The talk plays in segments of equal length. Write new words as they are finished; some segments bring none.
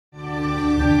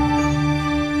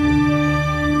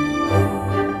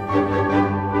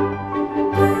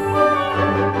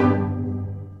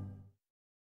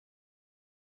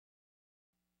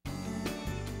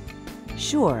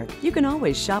Sure, you can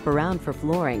always shop around for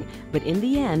flooring, but in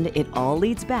the end, it all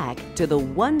leads back to the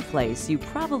one place you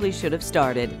probably should have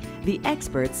started, the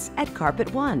experts at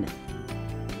Carpet One.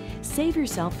 Save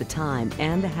yourself the time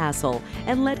and the hassle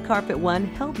and let Carpet One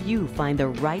help you find the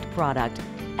right product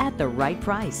at the right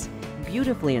price.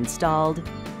 Beautifully installed,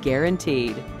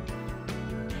 guaranteed.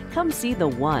 Come see the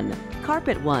One,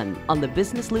 Carpet One, on the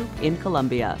Business Loop in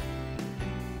Columbia.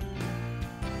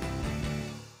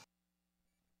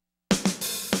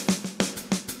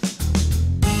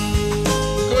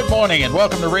 Good morning and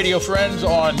welcome to Radio Friends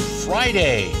on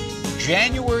Friday,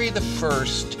 January the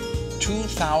 1st,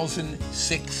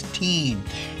 2016.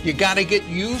 You got to get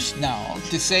used now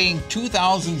to saying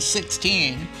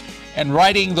 2016 and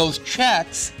writing those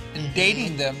checks and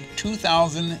dating them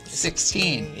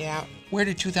 2016. Yeah. Where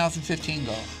did 2015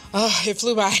 go? Oh, it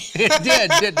flew by. It did,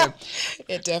 didn't it?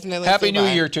 It definitely Happy flew New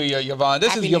by. Year to you, Yvonne. This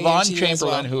Happy is New Year Yvonne to you as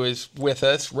Chamberlain, well. who is with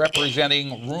us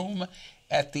representing Room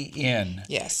at the Inn.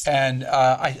 Yes. And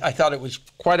I thought it was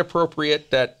quite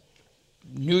appropriate that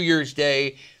New Year's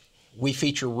Day we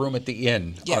feature Room at the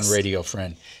Inn Yes. on Radio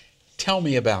Friend. Tell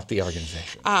me about the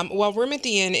organization. Well, Room at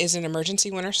the Inn is an emergency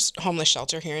winter homeless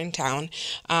shelter here in town,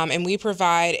 and we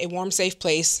provide a warm, safe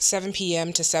place 7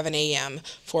 p.m. to 7 a.m.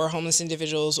 for homeless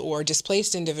individuals or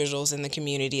displaced individuals in the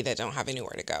community that don't have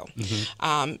anywhere to go.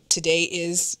 Today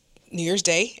is New Year's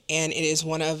Day, and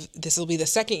this will be the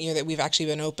second year that we've actually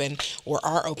been open or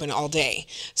are open all day.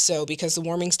 So because the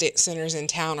warming centers in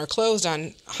town are closed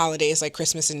on holidays like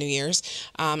Christmas and New Year's,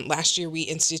 last year we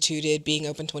instituted being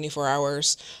open 24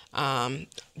 hours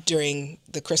during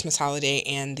the Christmas holiday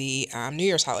and the New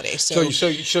Year's holiday.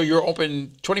 So you're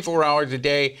open 24 hours a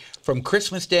day from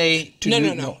Christmas Day to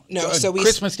No. So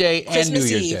Christmas Day and Christmas New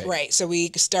Year's Eve, Day. right? So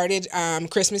we started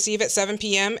Christmas Eve at 7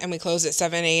 p.m. and we close at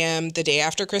 7 a.m. the day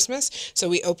after Christmas. So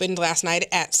we opened last night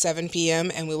at 7 p.m.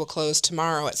 and we will close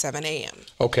tomorrow at 7 a.m.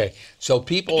 Okay, so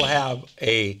people have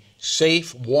a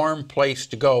safe, warm place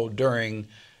to go during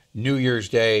New Year's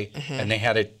Day, and they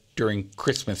had it during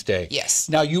Christmas Day. Yes.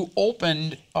 Now you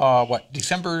opened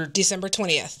December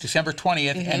 20th. December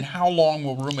 20th, and how long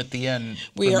will Room at the Inn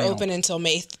We are remain open until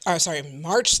March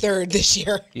 3rd this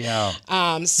year. Yeah.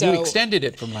 So you extended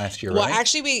it from last year, well, right?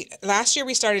 actually, last year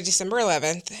we started December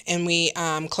 11th and we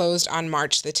closed on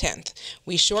March the 10th.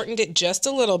 We shortened it just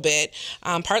a little bit,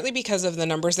 partly because of the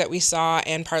numbers that we saw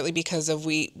and partly because of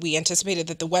we anticipated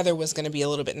that the weather was going to be a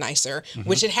little bit nicer,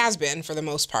 which it has been for the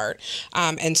most part.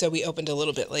 And so we opened a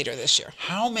little bit later this year.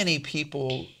 How many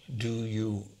people do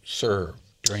you serve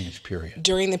during this period?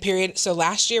 During the period, so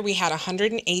last year we had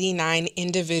 189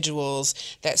 individuals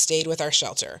that stayed with our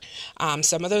shelter.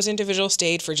 Some of those individuals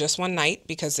stayed for just one night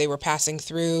because they were passing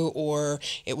through or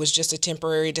it was just a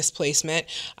temporary displacement.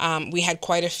 We had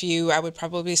quite a few, I would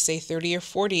probably say 30 or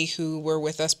 40, who were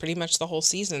with us pretty much the whole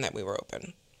season that we were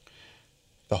open.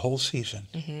 The whole season?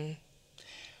 Mm-hmm.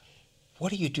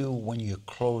 What do you do when you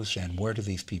close then? Where do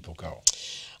these people go?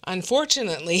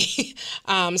 Unfortunately,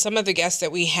 some of the guests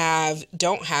that we have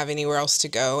don't have anywhere else to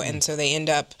go, and so they end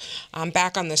up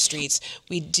back on the streets.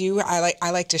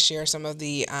 I like to share some of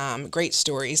the great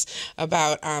stories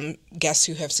about guests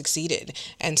who have succeeded,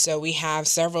 and so we have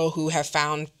several who have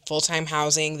found full-time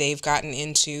housing. They've gotten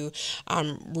into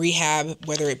rehab,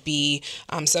 whether it be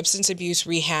substance abuse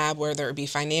rehab, whether it be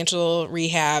financial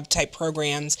rehab type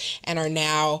programs, and are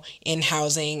now in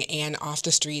housing and off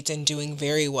the streets and doing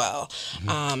very well.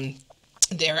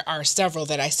 There are several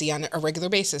that I see on a regular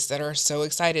basis that are so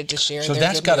excited to share their good news. So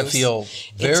that's got to feel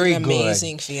very good. It's an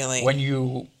amazing feeling. When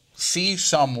you see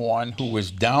someone who was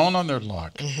down on their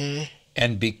luck,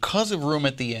 and because of Room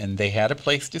at the Inn, they had a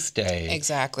place to stay.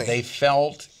 Exactly. They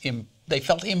felt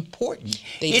important.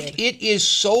 It is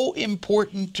so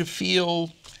important to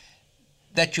feel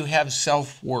that you have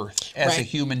self-worth as a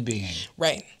human being.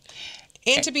 Right.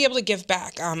 And to be able to give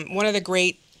back. One of the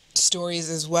great stories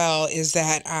as well is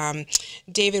that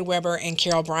David Weber and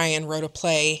Carol Bryan wrote a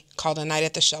play called A Night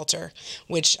at the Shelter,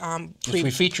 which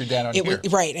we featured that on here.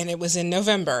 Right, and it was in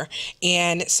November.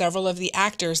 And several of the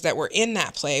actors that were in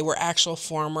that play were actual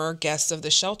former guests of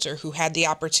the shelter who had the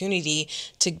opportunity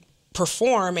to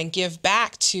perform and give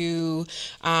back to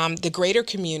the greater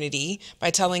community by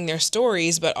telling their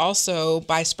stories, but also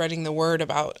by spreading the word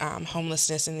about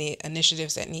homelessness and the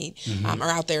initiatives that are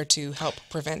out there to help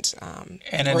prevent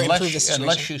and or improve the situation.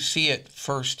 Unless you see it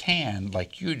firsthand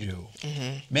like you do,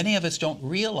 many of us don't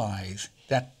realize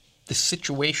that the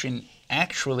situation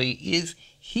actually is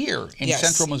here in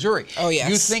central Missouri. Oh, yes.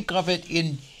 You think of it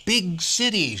in big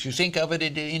cities. You think of it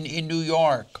in New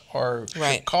York or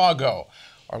Chicago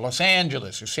or Los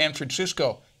Angeles or San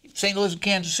Francisco. St. Louis and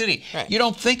Kansas City. Right. You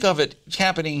don't think of it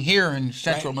happening here in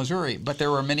central Right. Missouri, but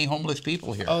there are many homeless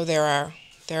people here. Oh, there are.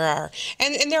 There are.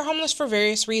 And they're homeless for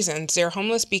various reasons. They're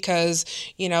homeless because,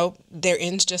 you know, their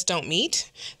ends just don't meet.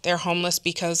 They're homeless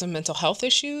because of mental health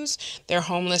issues. They're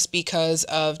homeless because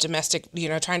of domestic, you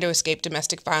know, trying to escape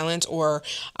domestic violence or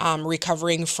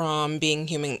recovering from being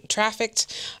human trafficked.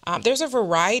 There's a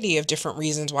variety of different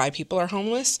reasons why people are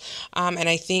homeless. And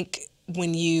I think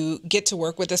when you get to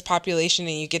work with this population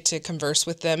and you get to converse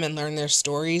with them and learn their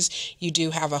stories, you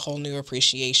do have a whole new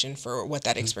appreciation for what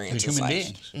that experience is like. They're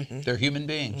human beings. They're human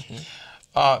beings.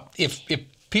 If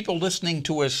people listening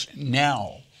to us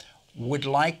now would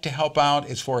like to help out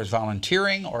as far as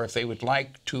volunteering, or if they would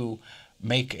like to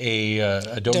make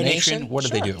a donation, what do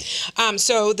they do?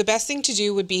 So the best thing to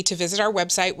do would be to visit our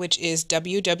website, which is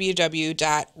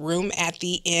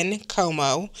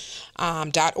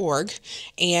www.roomattheincomo.org,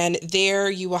 and there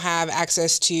you will have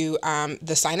access to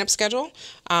the sign-up schedule.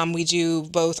 We do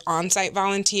both on-site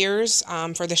volunteers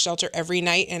for the shelter every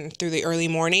night and through the early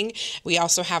morning. We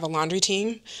also have a laundry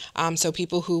team, so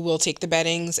people who will take the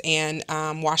beddings and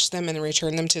wash them and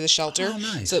return them to the shelter,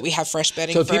 so that we have fresh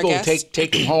bedding for our guests. So people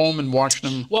take them home and wash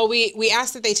them? Well, we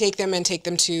ask that they take them and take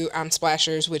them to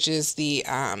Splashers, which is the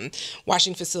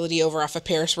washing facility over off of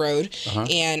Paris Road,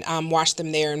 and wash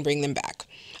them there and bring them back.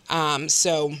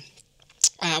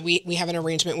 We have an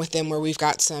arrangement with them where we've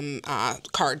got some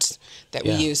cards that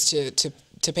we use to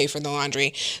pay for the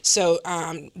laundry. So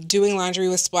doing laundry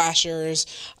with Splashers,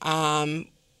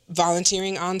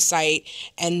 volunteering on site,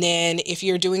 and then if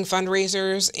you're doing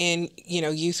fundraisers in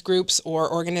youth groups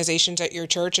or organizations at your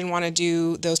church and want to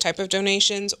do those type of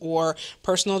donations or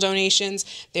personal donations,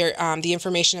 there the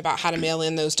information about how to mail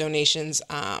in those donations,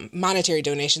 monetary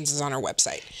donations, is on our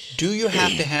website. Do you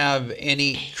have to have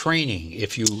any training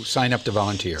if you sign up to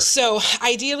volunteer? So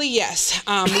ideally, yes.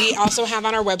 We also have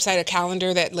on our website a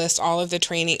calendar that lists all of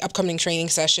the upcoming training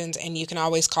sessions, and you can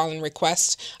always call and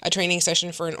request a training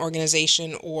session for an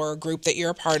organization or group that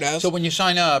you're a part of. So when you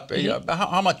sign up,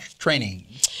 how much training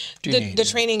do you need? The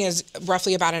training is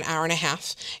roughly about an hour and a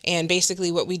half, and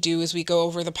basically what we do is we go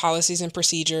over the policies and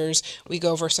procedures. We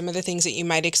go over some of the things that you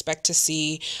might expect to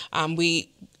see. We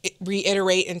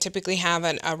reiterate and typically have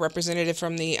a representative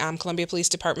from the Columbia Police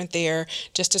Department there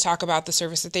just to talk about the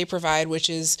service that they provide,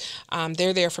 which is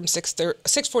they're there from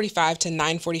 6:45 to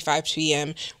 9:45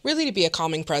 p.m. really to be a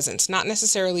calming presence, not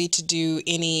necessarily to do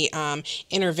any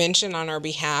intervention on our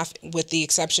behalf, with the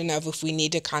exception of if we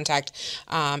need to contact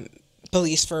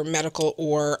police for medical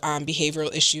or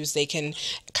behavioral issues. They can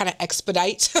kind of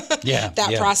expedite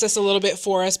that process a little bit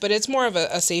for us, but it's more of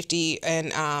a safety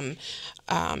and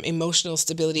emotional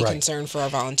stability concern for our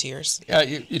volunteers.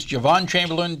 It's Yvonne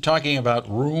Chamberlain talking about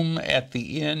Room at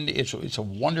the Inn. It's a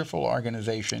wonderful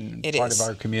organization, part of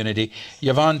our community.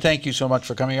 Yvonne, thank you so much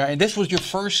for coming out. And this was your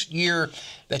first year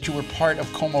that you were part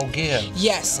of Como Gives.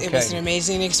 Yes, it was an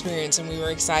amazing experience, and we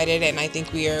were excited, and I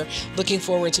think we are looking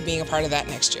forward to being a part of that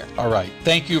next year. All right.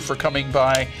 Thank you for coming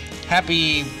by.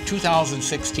 Happy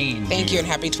 2016. Thank you, and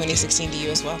happy 2016 to you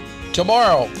as well.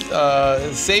 Tomorrow,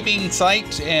 saving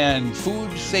sight and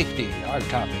food safety, our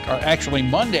topic, or actually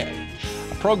Monday.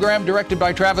 A program directed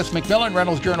by Travis McMillan,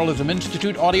 Reynolds Journalism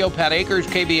Institute, audio Pat Akers,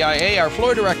 KBIA, our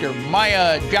floor director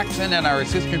Maya Jackson, and our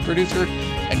assistant producer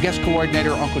and guest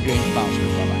coordinator Uncle James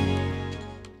Bowser.